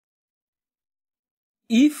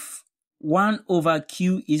if 1 over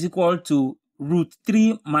q is equal to root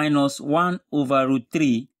 3 minus 1 over root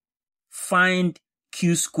 3, find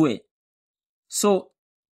q square. So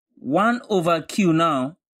 1 over q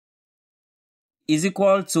now is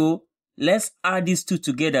equal to, let's add these two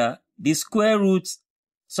together. The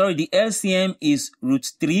LCM is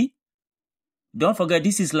root 3. Don't forget,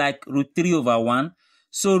 this is like root 3 over 1.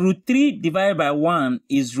 So root 3 divided by 1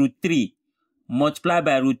 is root 3. Multiplied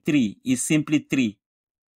by root 3 is simply 3.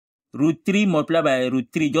 Root 3 multiplied by root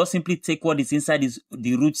 3, just simply take what is inside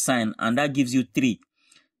the root sign, and that gives you 3.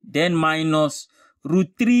 Then minus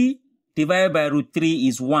root 3 divided by root 3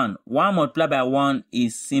 is 1. 1 multiplied by 1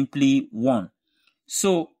 is simply 1.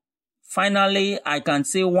 So finally, I can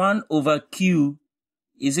say 1 over q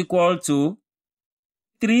is equal to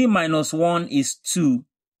 3 minus 1 is 2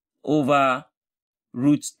 over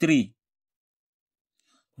root 3.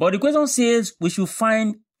 But the question says we should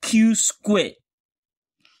find q square.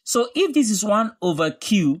 So if this is 1 over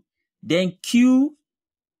q, then q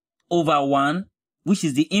over 1, which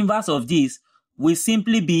is the inverse of this, will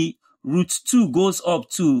simply be root 2 goes up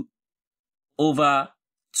to over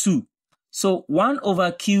 2. So 1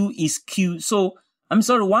 over q is q.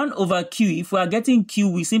 1 over q, if we are getting q,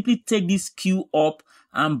 we simply take this q up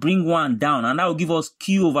and bring 1 down, and that will give us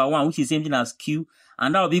q over 1, which is the same thing as q,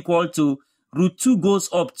 and that will be equal to root 2 goes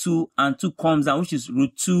up 2 and 2 comes down, which is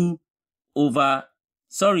root 2 over,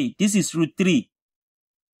 this is root 3.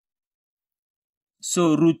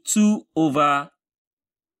 So root 2 over,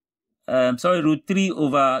 root 3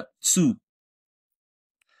 over 2.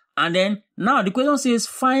 And then now the question says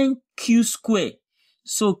find q square.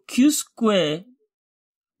 So q square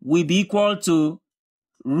will be equal to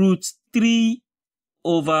root 3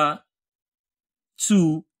 over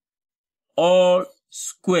 2 all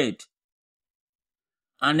squared.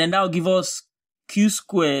 And then that will give us q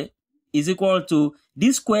square is equal to,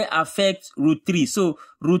 this square affects root 3. So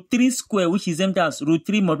root 3 square, which is same as root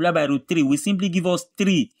 3 multiplied by root 3, will simply give us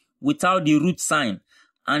 3 without the root sign.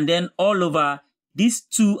 And then all over, this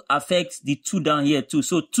 2 affects the 2 down here too.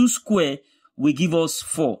 So 2 square will give us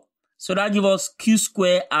 4. So that gives us q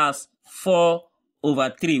square as 4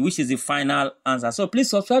 over 3, which is the final answer. So please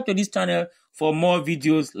subscribe to this channel for more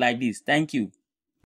videos like this. Thank you.